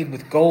overlaid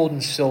with gold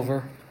and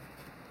silver,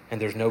 and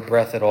there's no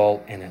breath at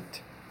all in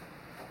it.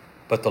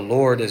 But the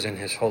Lord is in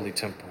His holy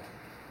temple.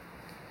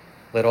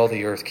 Let all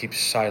the earth keep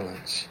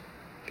silence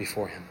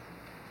before Him.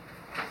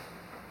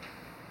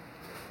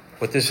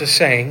 What this is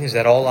saying is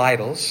that all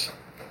idols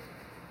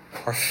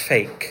are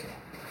fake.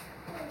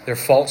 They're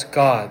false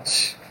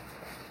gods.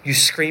 You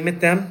scream at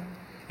them,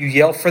 you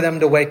yell for them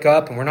to wake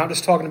up, and we're not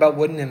just talking about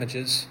wooden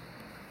images.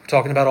 We're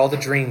talking about all the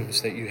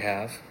dreams that you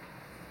have.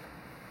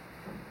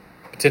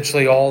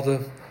 Potentially all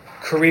the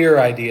career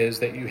ideas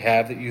that you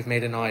have that you've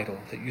made an idol,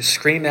 that you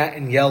scream at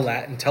and yell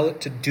at and tell it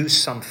to do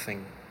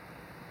something.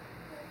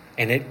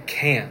 And it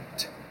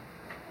can't.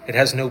 It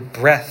has no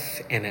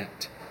breath in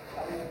it.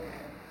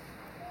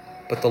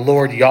 But the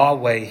Lord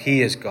Yahweh,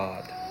 He is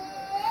God.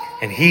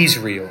 And He's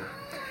real.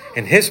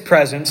 In His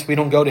presence, we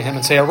don't go to Him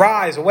and say,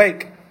 arise,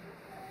 awake.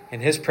 In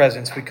His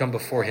presence, we come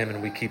before Him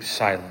and we keep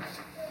silent.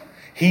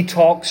 He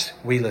talks,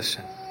 we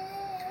listen.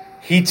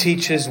 He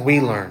teaches, we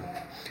learn.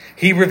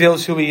 He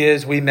reveals who He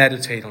is, we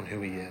meditate on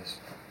who He is.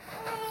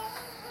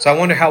 So I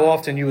wonder how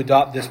often you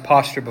adopt this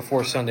posture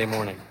before Sunday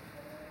morning.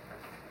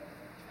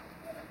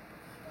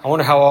 I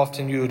wonder how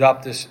often you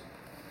adopt this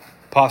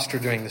posture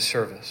during the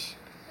service.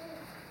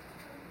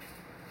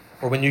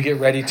 Or when you get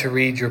ready to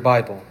read your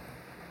Bible.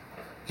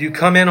 Do you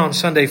come in on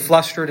Sunday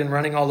flustered and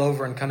running all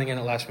over and coming in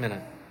at last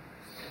minute?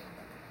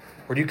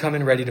 Or do you come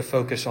in ready to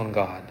focus on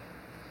God?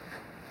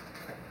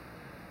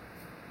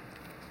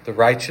 The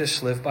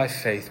righteous live by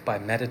faith by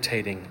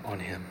meditating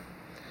on Him.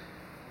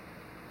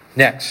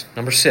 Next,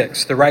 number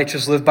 6, the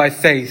righteous live by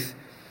faith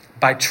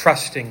by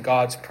trusting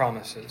God's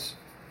promises.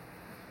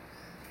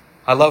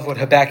 I love what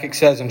Habakkuk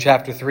says in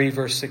chapter 3,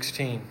 verse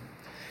 16.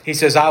 He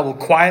says, I will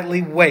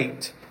quietly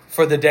wait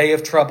for the day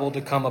of trouble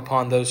to come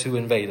upon those who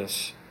invade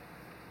us.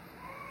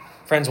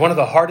 Friends, one of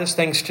the hardest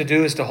things to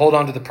do is to hold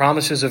on to the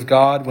promises of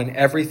God when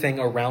everything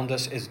around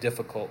us is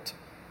difficult.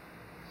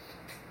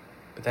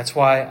 But that's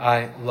why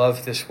I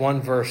love this one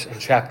verse in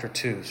chapter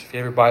 2. So if you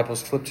have your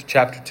Bibles, flip to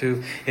chapter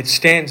 2. It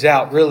stands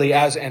out really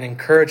as an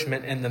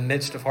encouragement in the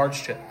midst of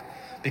hardship.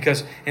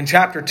 Because in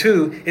chapter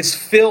 2, it's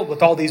filled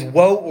with all these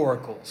woe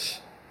oracles.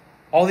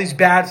 All these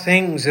bad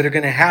things that are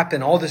going to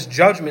happen. All this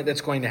judgment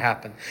that's going to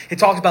happen. It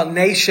talks about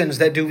nations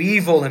that do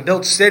evil and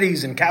build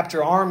cities and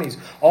capture armies.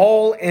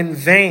 All in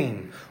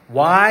vain.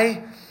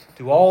 Why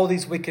do all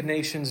these wicked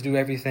nations do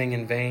everything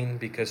in vain?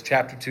 Because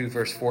chapter 2,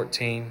 verse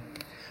 14.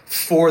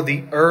 For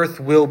the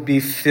earth will be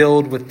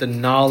filled with the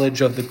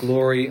knowledge of the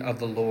glory of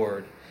the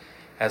Lord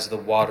as the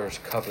waters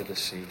cover the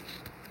sea.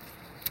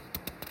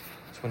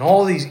 So when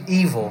all these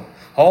evil,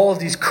 all of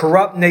these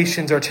corrupt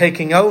nations are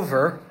taking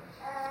over,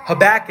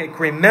 Habakkuk,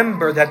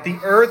 remember that the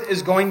earth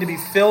is going to be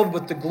filled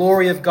with the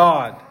glory of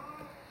God.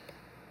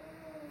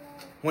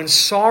 when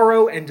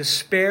sorrow and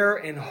despair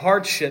and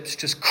hardships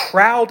just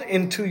crowd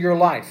into your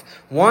life,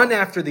 one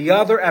after the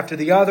other, after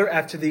the other,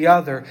 after the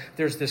other,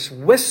 there's this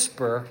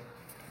whisper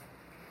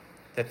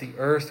that the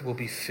earth will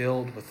be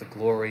filled with the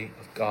glory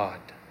of God.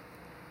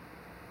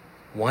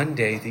 One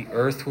day the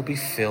earth will be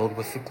filled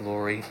with the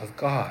glory of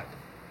God.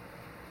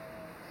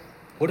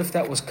 What if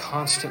that was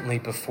constantly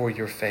before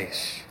your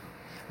face?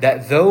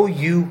 That though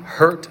you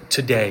hurt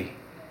today,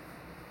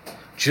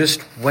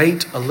 just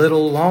wait a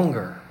little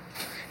longer,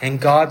 and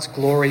God's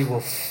glory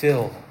will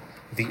fill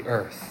the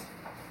earth.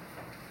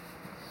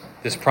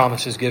 This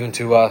promise is given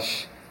to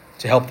us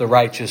to help the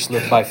righteous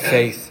live by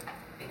faith,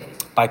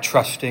 by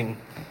trusting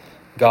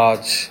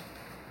God's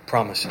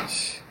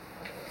promises.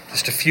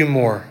 Just a few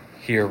more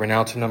here. We're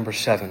now to number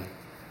 7.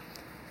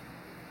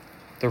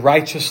 The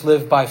righteous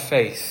live by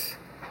faith,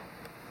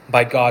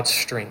 by God's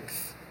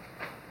strength.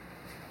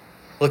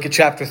 Look at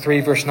chapter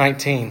 3, verse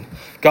 19.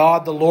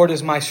 God, the Lord,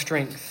 is my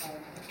strength.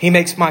 He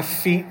makes my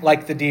feet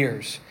like the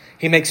deer's.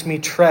 He makes me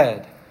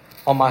tread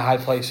on my high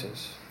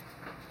places.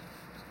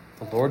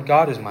 The Lord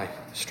God is my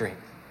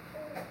strength.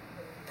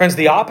 Friends,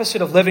 the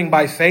opposite of living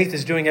by faith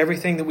is doing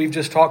everything that we've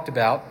just talked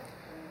about,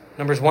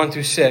 Numbers 1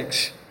 through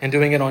 6, and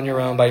doing it on your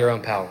own by your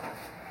own power.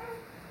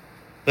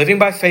 Living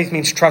by faith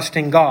means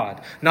trusting God,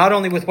 not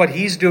only with what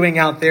He's doing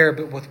out there,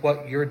 but with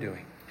what you're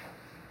doing.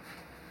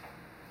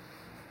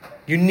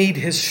 You need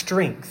His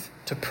strength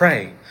to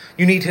pray.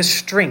 You need His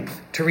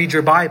strength to read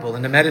your Bible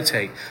and to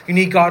meditate. You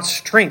need God's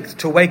strength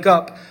to wake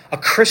up a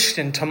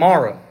Christian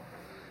tomorrow,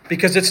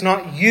 because it's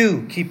not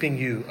you keeping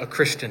you a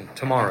Christian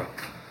tomorrow.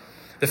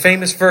 The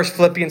famous verse,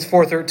 Philippians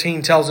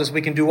 4:13, tells us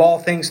we can do all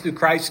things through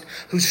Christ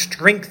who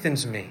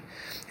strengthens me.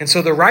 And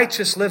so the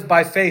righteous live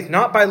by faith,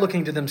 not by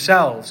looking to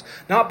themselves,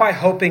 not by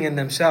hoping in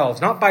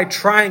themselves, not by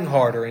trying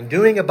harder and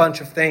doing a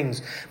bunch of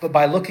things, but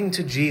by looking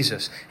to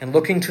Jesus and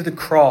looking to the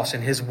cross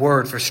and His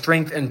word for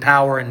strength and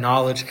power and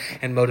knowledge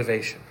and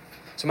motivation.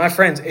 So my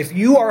friends, if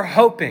you are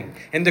hoping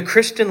in the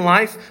Christian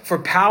life for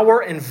power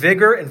and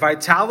vigor and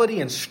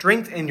vitality and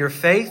strength in your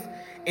faith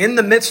in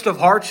the midst of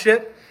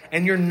hardship,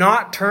 and you're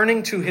not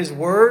turning to His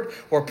word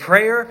or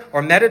prayer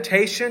or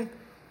meditation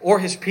or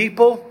His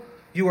people,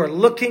 you are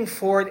looking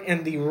for it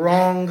in the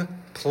wrong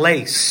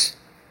place.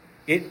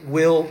 It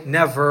will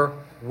never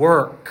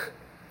work.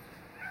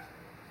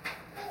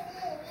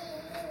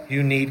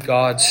 You need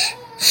God's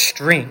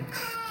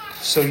strength,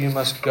 so you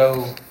must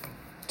go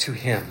to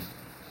Him.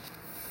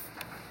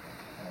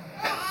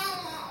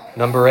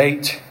 Number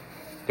 8,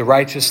 the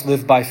righteous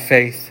live by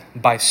faith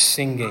by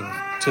singing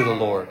to the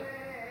Lord.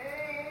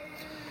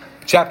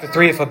 Chapter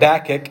 3 of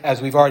Habakkuk,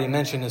 as we've already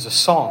mentioned, is a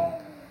song.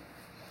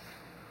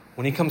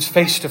 When he comes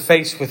face to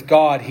face with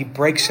God, he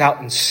breaks out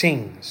and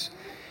sings.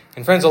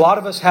 And friends, a lot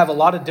of us have a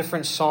lot of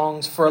different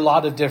songs for a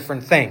lot of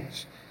different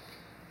things.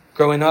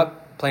 Growing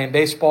up, playing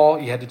baseball,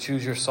 you had to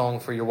choose your song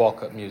for your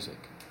walk-up music.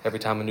 Every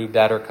time a new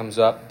batter comes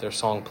up, their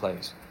song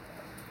plays.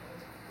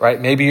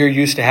 Right? Maybe you're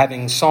used to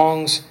having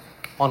songs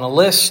on a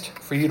list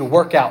for you to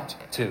work out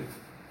to,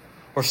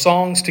 or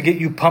songs to get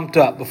you pumped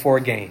up before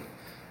a game,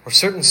 or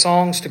certain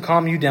songs to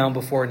calm you down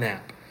before a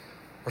nap,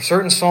 or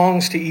certain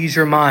songs to ease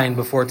your mind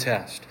before a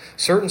test,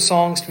 certain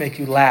songs to make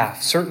you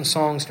laugh, certain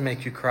songs to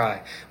make you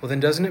cry. Well, then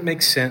doesn't it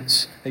make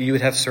sense that you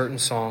would have certain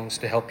songs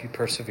to help you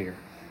persevere?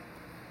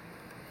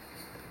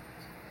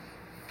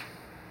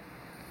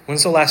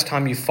 When's the last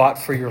time you fought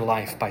for your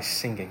life by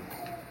singing?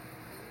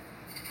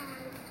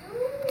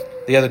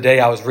 The other day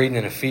I was reading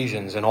in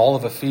Ephesians, and all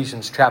of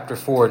Ephesians chapter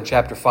 4 and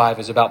chapter 5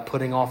 is about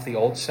putting off the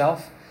old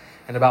self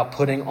and about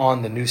putting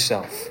on the new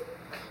self.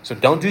 So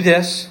don't do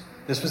this.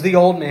 This was the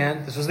old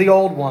man. This was the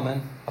old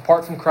woman.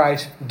 Apart from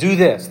Christ, do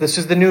this. This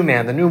is the new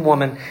man, the new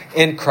woman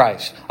in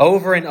Christ.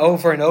 Over and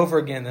over and over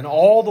again. And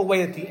all the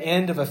way at the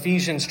end of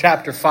Ephesians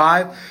chapter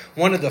 5,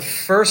 one of the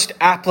first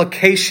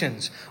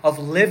applications of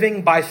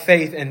living by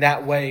faith in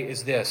that way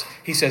is this.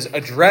 He says,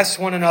 address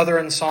one another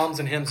in psalms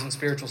and hymns and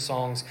spiritual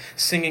songs,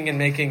 singing and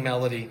making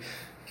melody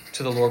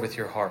to the Lord with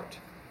your heart.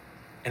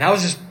 And I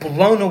was just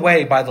blown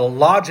away by the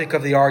logic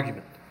of the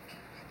argument.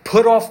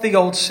 Put off the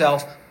old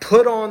self,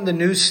 put on the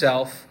new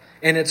self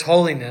in its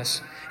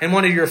holiness. And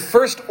one of your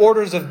first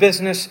orders of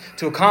business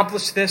to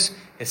accomplish this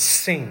is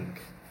sing.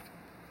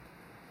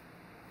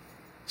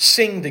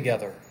 Sing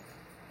together.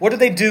 What do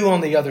they do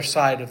on the other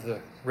side of the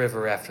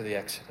river after the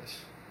Exodus?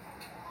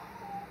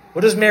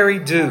 What does Mary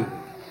do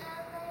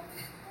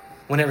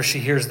whenever she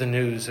hears the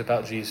news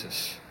about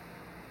Jesus?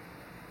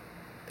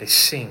 They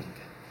sing.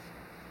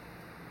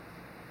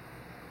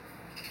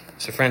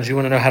 So friends, you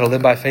want to know how to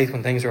live by faith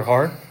when things are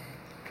hard?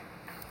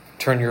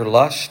 Turn your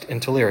lust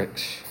into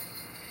lyrics.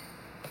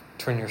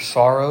 Turn your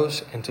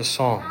sorrows into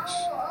songs.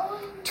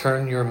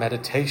 Turn your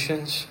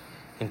meditations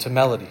into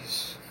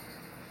melodies.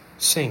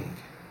 Sing.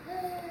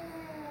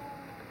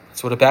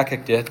 That's what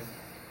Habakkuk did.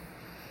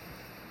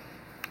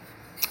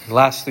 And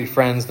lastly,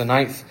 friends, the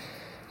 9th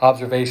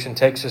observation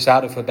takes us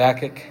out of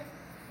Habakkuk,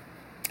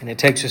 and it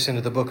takes us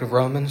into the book of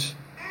Romans,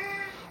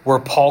 where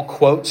Paul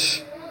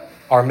quotes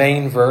our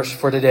main verse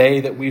for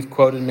today that we've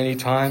quoted many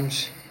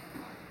times.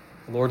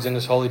 The Lord's in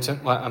his holy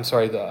temple.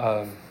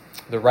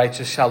 The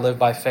righteous shall live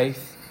by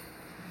faith.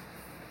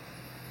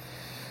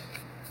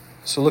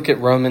 So look at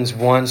Romans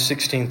 1,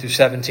 16 through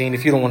 17.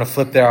 If you don't want to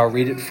flip there, I'll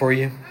read it for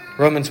you.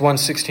 Romans 1,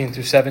 16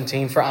 through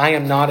 17. For I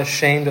am not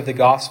ashamed of the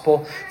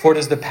gospel, for it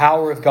is the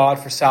power of God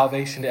for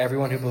salvation to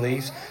everyone who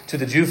believes, to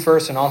the Jew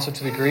first and also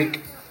to the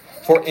Greek.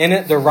 For in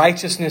it the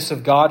righteousness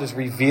of God is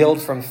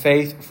revealed from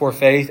faith for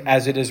faith,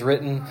 as it is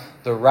written,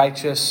 the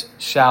righteous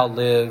shall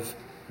live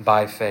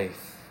by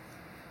faith.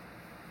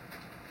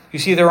 You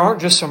see, there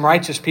aren't just some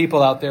righteous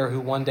people out there who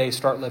one day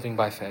start living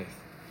by faith.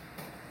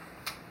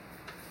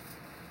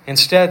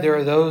 Instead, there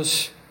are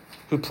those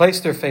who place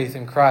their faith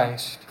in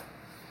Christ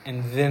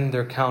and then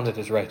they're counted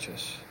as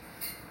righteous.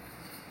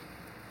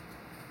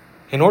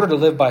 In order to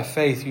live by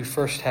faith, you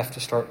first have to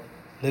start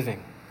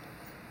living.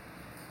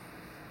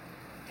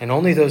 And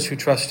only those who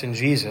trust in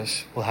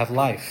Jesus will have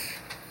life.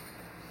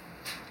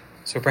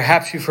 So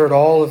perhaps you've heard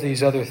all of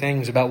these other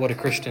things about what a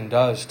Christian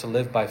does to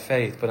live by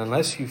faith, but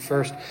unless you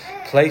first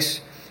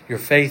place your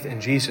faith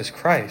in Jesus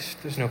Christ,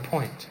 there's no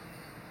point.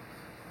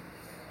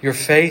 Your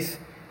faith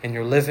and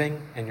your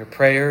living and your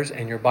prayers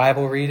and your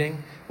Bible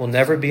reading will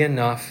never be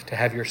enough to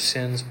have your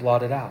sins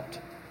blotted out.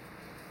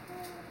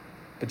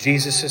 But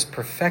Jesus'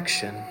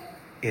 perfection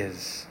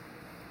is.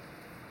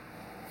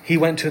 He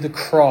went to the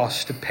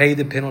cross to pay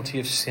the penalty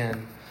of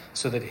sin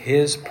so that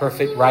his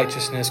perfect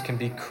righteousness can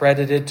be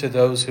credited to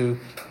those who,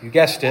 you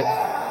guessed it,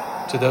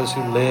 to those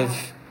who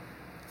live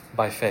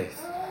by faith.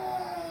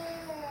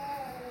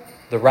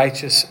 The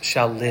righteous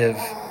shall live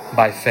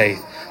by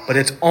faith. But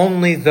it's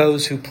only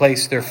those who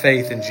place their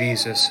faith in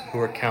Jesus who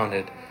are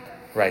counted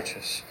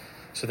righteous.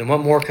 So then what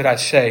more could I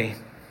say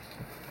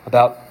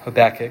about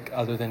Habakkuk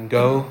other than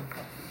go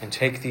and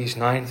take these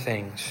 9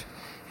 things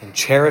and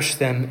cherish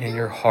them in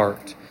your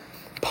heart.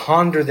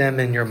 Ponder them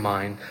in your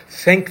mind.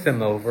 Think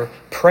them over.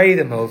 Pray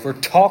them over.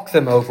 Talk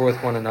them over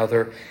with one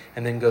another.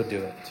 And then go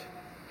do it.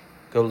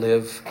 Go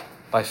live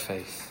by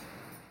faith.